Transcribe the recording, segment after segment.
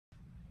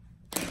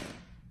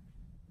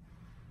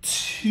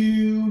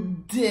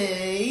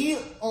Today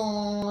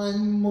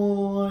on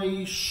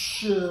my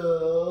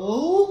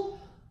show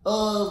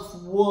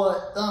of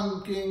what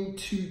I'm going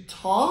to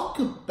talk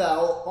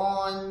about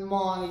on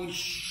my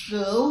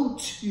show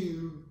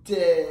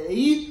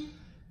today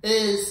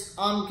is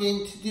I'm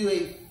going to do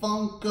a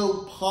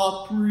Funko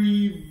Pop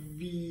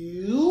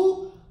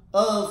review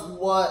of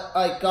what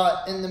I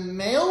got in the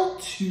mail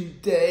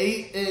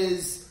today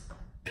is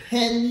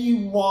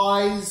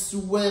Pennywise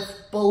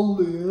with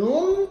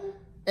balloon.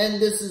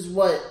 And this is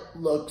what it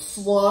looks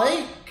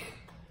like.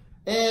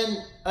 And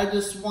I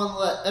just want to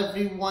let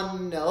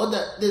everyone know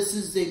that this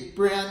is a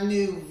brand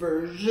new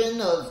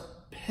version of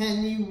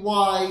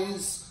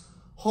Pennywise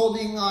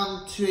holding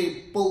on to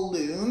a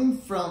balloon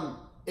from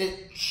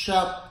It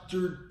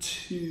Chapter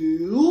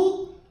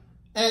 2.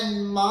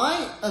 And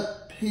my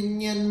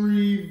opinion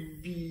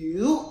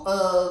review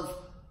of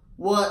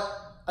what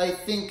I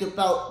think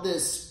about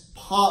this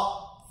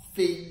pop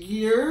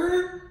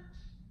figure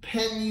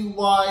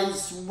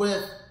Pennywise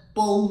with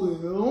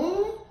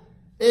balloon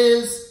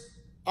is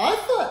I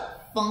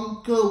thought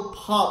Funko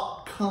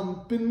Pop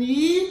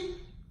Company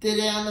did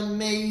an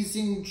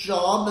amazing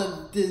job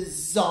of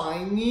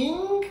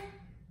designing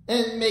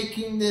and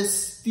making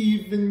this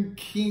Stephen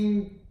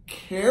King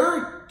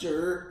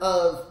character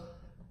of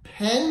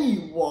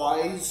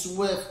Pennywise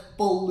with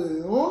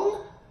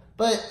balloon,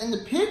 but in the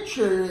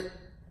picture it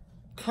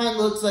kind of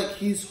looks like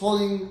he's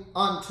holding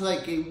onto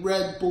like a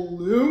red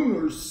balloon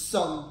or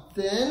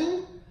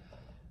something.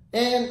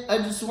 And I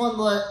just want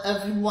to let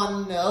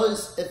everyone know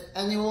is if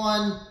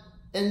anyone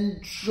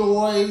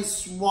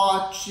enjoys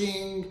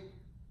watching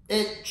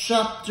It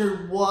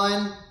Chapter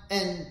 1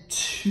 and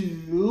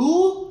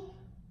 2,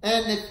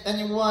 and if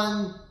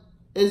anyone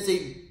is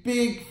a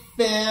big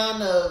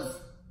fan of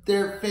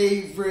their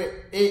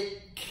favorite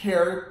It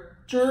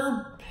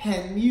character,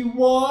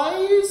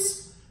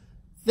 Pennywise,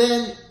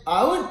 then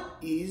I would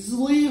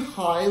easily,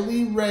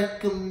 highly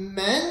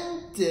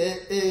recommend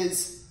it.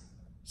 Is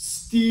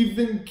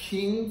Stephen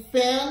King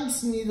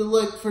fans need to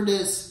look for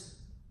this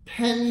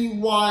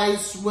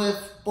Pennywise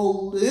with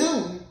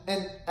balloon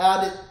and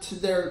add it to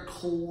their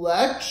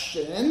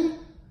collection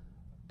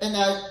and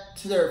add it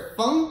to their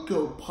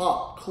Funko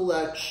Pop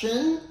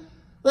collection.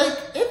 Like,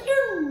 if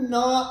you're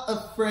not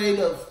afraid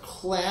of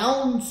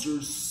clowns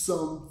or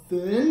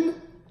something.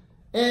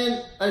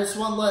 And I just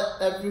want to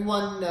let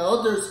everyone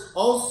know there's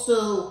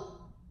also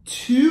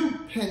two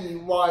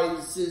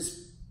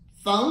Pennywises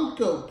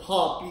Funko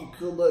Pop you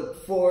could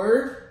look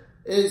for.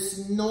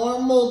 Is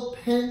normal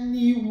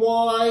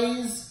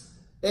Pennywise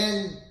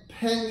and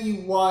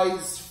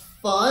Pennywise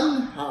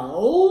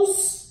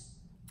Funhouse.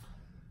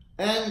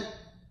 And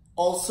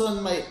also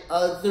in my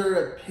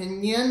other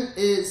opinion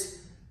is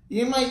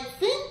you might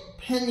think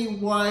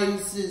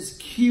Pennywise is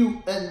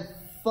cute and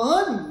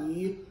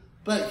funny,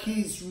 but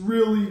he's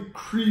really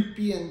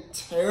creepy and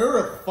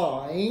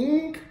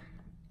terrifying.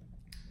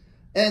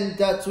 And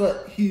that's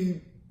what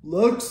he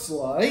looks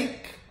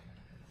like.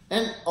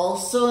 And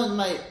also in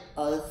my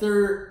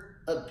other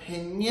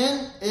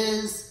opinion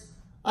is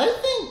I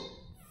think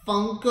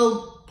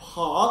Funko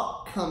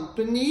Pop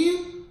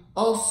Company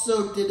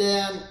also did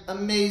an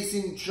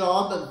amazing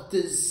job of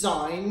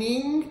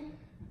designing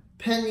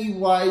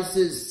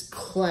Pennywise's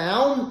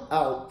clown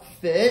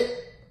outfit.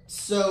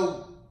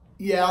 So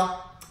yeah.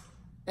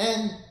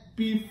 And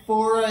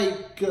before I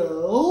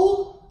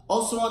go,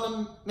 also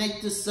want to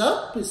make this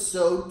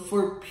episode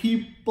for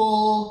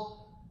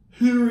people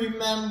who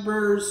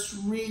remembers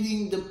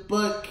reading the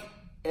book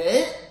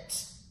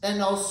It,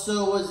 and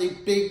also was a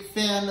big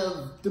fan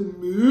of the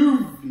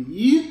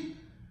movie.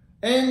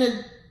 And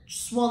I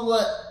just want to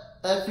let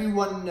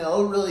everyone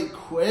know really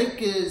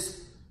quick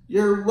is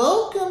you're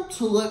welcome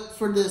to look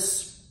for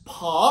this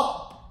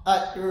pop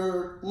at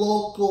your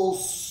local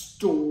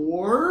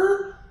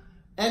store.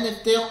 And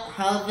if they don't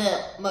have it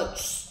at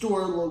much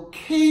store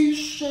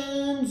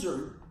locations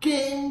or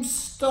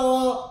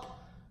GameStop,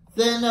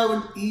 then I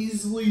would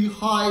easily,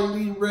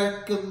 highly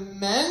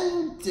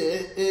recommend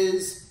it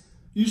is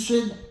you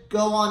should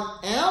go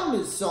on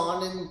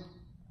Amazon and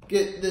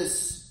get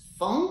this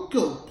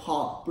Funko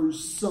Pop or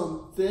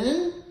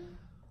something.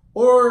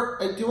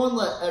 Or I do want to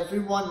let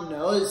everyone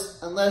know is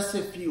unless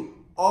if you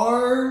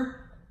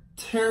are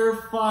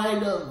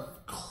terrified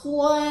of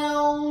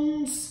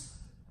clowns,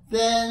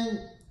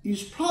 then you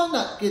should probably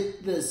not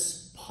get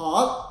this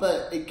pop,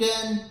 but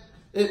again,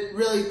 it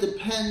really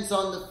depends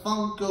on the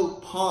Funko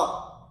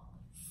Pop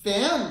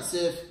fans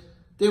if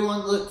they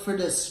want to look for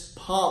this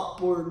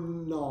pop or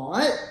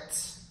not.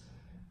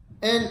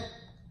 And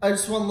I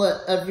just want to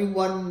let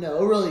everyone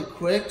know really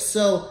quick.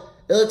 So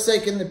it looks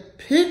like in the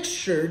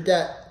picture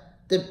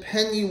that the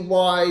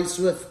Pennywise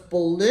with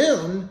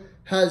balloon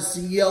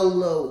has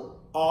yellow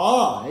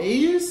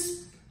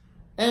eyes.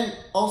 And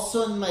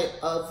also in my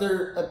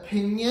other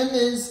opinion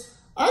is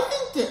I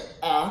think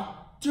the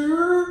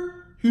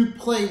actor who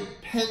played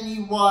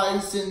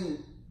Pennywise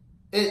in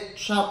It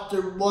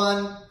Chapter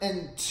 1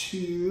 and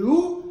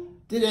 2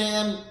 did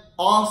an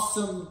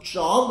awesome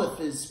job with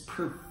his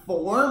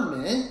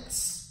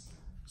performance.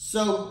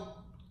 So,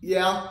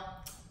 yeah.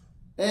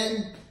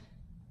 And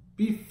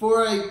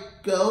before I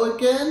go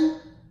again,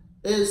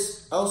 I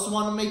also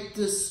want to make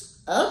this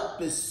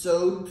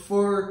episode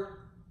for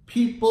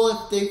people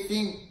if they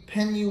think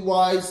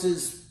Pennywise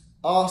is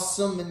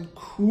awesome and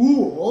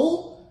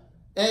cool.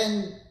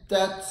 And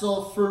that's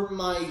all for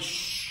my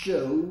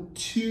show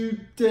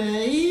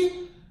today.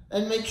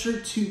 And make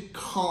sure to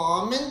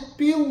comment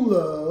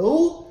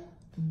below.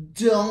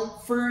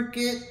 Don't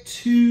forget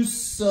to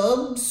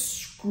subscribe.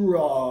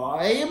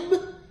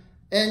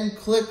 And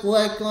click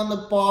like on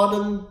the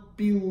bottom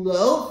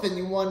below if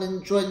anyone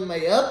enjoyed my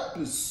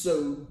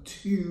episode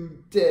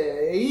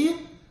today.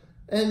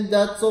 And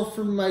that's all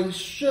for my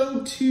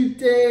show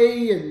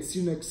today. And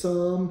see you next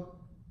time.